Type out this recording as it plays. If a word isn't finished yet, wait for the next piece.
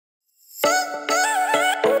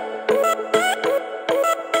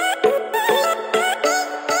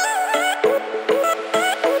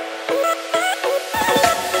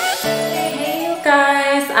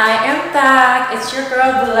back. It's your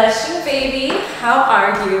girl, Bless You Baby. How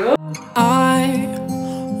are you? I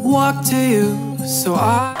walk to you, so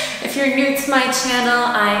If you're new to my channel,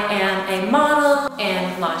 I am a model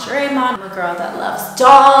and lingerie model. I'm a girl that loves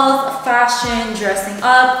dolls, fashion, dressing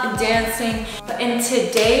up, and dancing. But in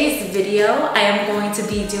today's video, I am going to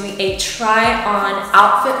be doing a try-on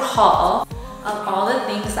outfit haul of all the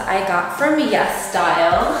things that I got from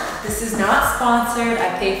YesStyle. This is not sponsored.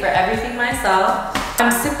 I pay for everything myself.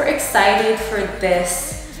 I'm super excited for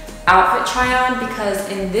this outfit try on because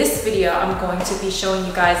in this video I'm going to be showing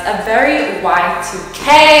you guys a very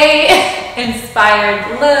Y2K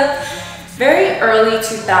inspired look, very early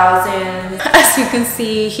 2000s. As you can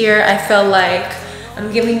see here, I feel like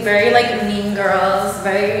I'm giving very like Mean Girls,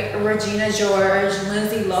 very Regina George,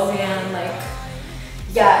 Lindsay Lohan, like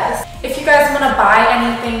yes. If you guys want to buy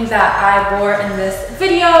anything that I wore in this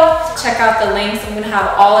video, check out the links. I'm going to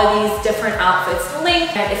have all of these different outfits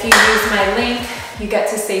linked, and if you use my link, you get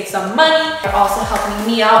to save some money. You're also helping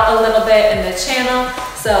me out a little bit in the channel,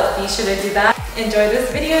 so be sure to do that. Enjoy this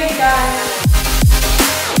video, you guys.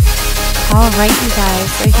 Alright you guys,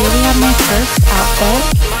 so here we have my first outfit.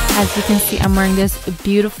 As you can see, I'm wearing this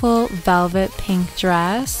beautiful velvet pink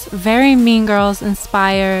dress. Very Mean Girls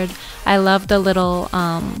inspired. I love the little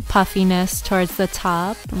puffiness towards the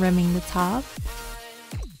top, rimming the top.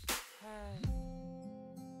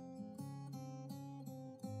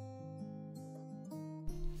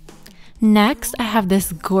 Next, I have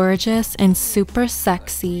this gorgeous and super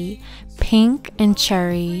sexy pink and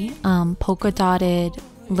cherry polka dotted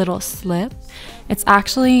little slip. It's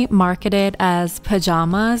actually marketed as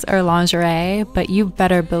pajamas or lingerie, but you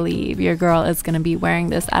better believe your girl is going to be wearing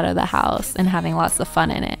this out of the house and having lots of fun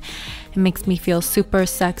in it. It makes me feel super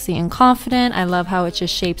sexy and confident. I love how it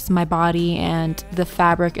just shapes my body, and the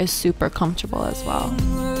fabric is super comfortable as well.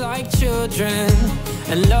 like children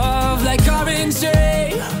and love like orange.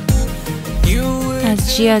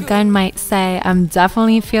 As Gia Gunn might say, I'm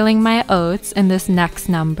definitely feeling my oats in this next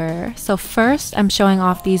number. So first, I'm showing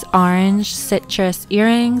off these orange citrus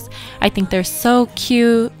earrings. I think they're so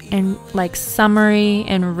cute and like summery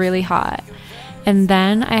and really hot. And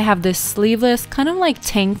then I have this sleeveless kind of like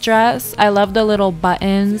tank dress. I love the little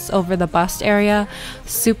buttons over the bust area.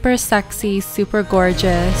 Super sexy, super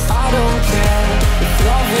gorgeous. I don't care if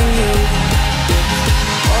loving you.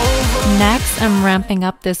 Next, I'm ramping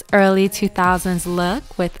up this early 2000s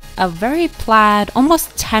look with a very plaid,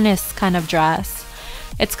 almost tennis kind of dress.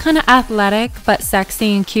 It's kind of athletic but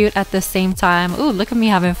sexy and cute at the same time. Ooh, look at me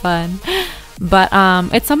having fun. But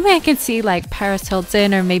it's something I can see like Paris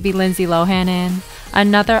Hilton or maybe Lindsay Lohan in.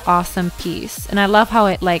 Another awesome piece. And I love how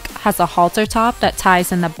it like has a halter top that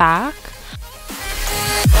ties in the back.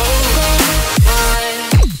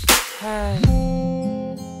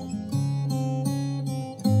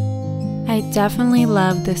 I definitely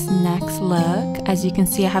love this next look. As you can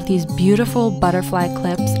see, I have these beautiful butterfly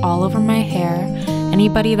clips all over my hair.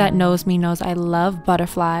 Anybody that knows me knows I love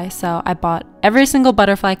butterfly, so I bought every single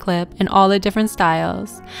butterfly clip in all the different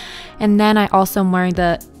styles. And then I also am wearing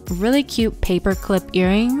the really cute paper clip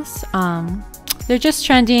earrings. They're just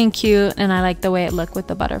trendy and cute, and I like the way it looked with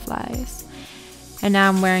the butterflies. And now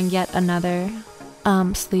I'm wearing yet another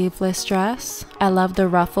sleeveless dress. I love the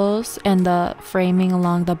ruffles and the framing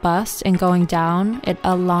along the bust and going down. It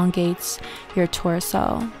elongates your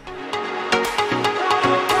torso.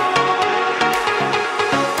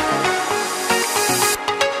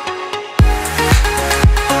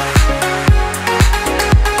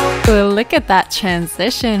 Ooh, look at that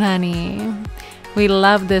transition, honey. We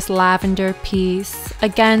love this lavender piece.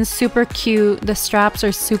 Again, super cute. The straps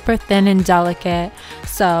are super thin and delicate,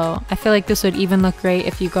 so I feel like this would even look great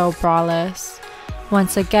if you go braless.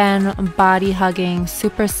 Once again, body hugging,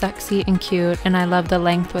 super sexy and cute, and I love the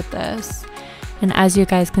length with this. And as you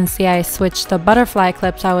guys can see, I switched the butterfly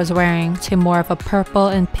clips I was wearing to more of a purple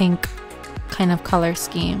and pink kind of color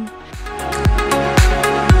scheme.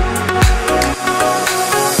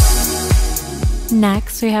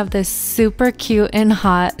 Next, we have this super cute and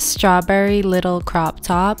hot strawberry little crop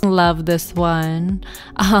top. Love this one.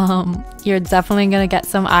 You're definitely gonna get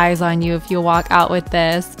some eyes on you if you walk out with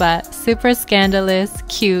this, but super scandalous,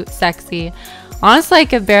 cute, sexy. Honestly, I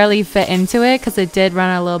could barely fit into it because it did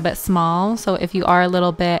run a little bit small. So if you are a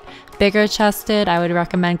little bit bigger chested, I would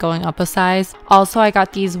recommend going up a size. Also, I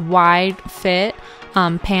got these wide fit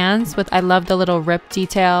pants with, I love the little rip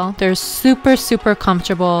detail. They're super, super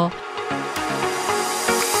comfortable.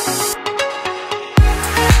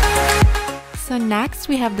 So next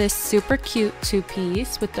we have this super cute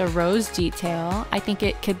two-piece with the rose detail. I think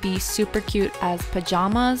it could be super cute as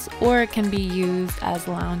pajamas, or it can be used as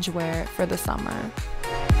loungewear for the summer.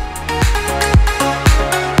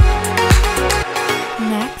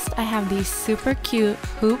 these super cute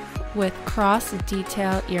hoop with cross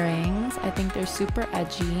detail earrings. I think they're super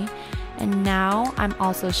edgy. And now I'm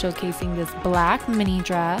also showcasing this black mini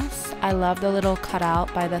dress. I love the little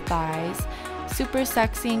cutout by the thighs. Super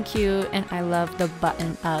sexy and cute, and I love the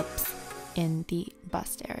button ups in the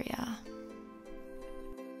bust area.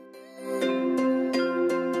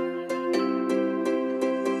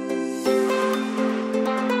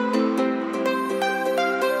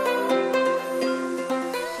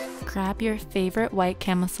 Grab your favorite white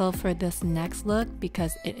camisole for this next look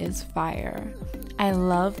because it is fire. I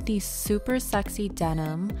love the super sexy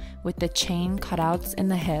denim with the chain cutouts in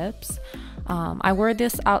the hips. I wore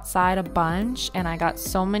this outside a bunch and I got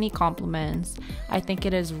so many compliments. I think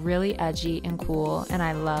it is really edgy and cool, and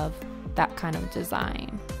I love that kind of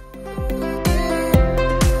design.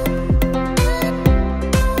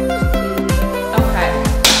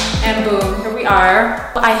 And boom, here we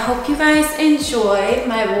are. I hope you guys enjoyed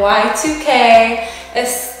my Y2K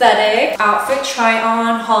aesthetic outfit try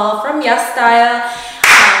on haul from YesStyle.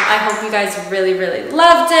 I hope you guys really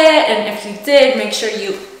loved it, and if you did, make sure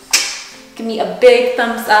you give me a big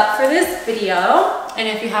thumbs up for this video, and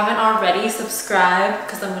if you haven't already, subscribe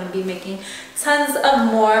because I'm going to be making tons of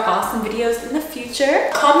more awesome videos in the future.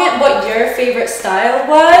 Comment what your favorite style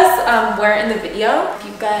was, wear it in the video. If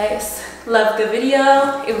you guys loved the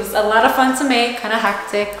video, it was a lot of fun to make, kind of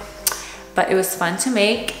hectic, but it was fun to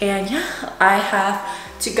make. And yeah, I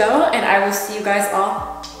have to go, and I will see you guys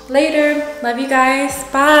all later. Love you guys.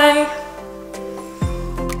 Bye.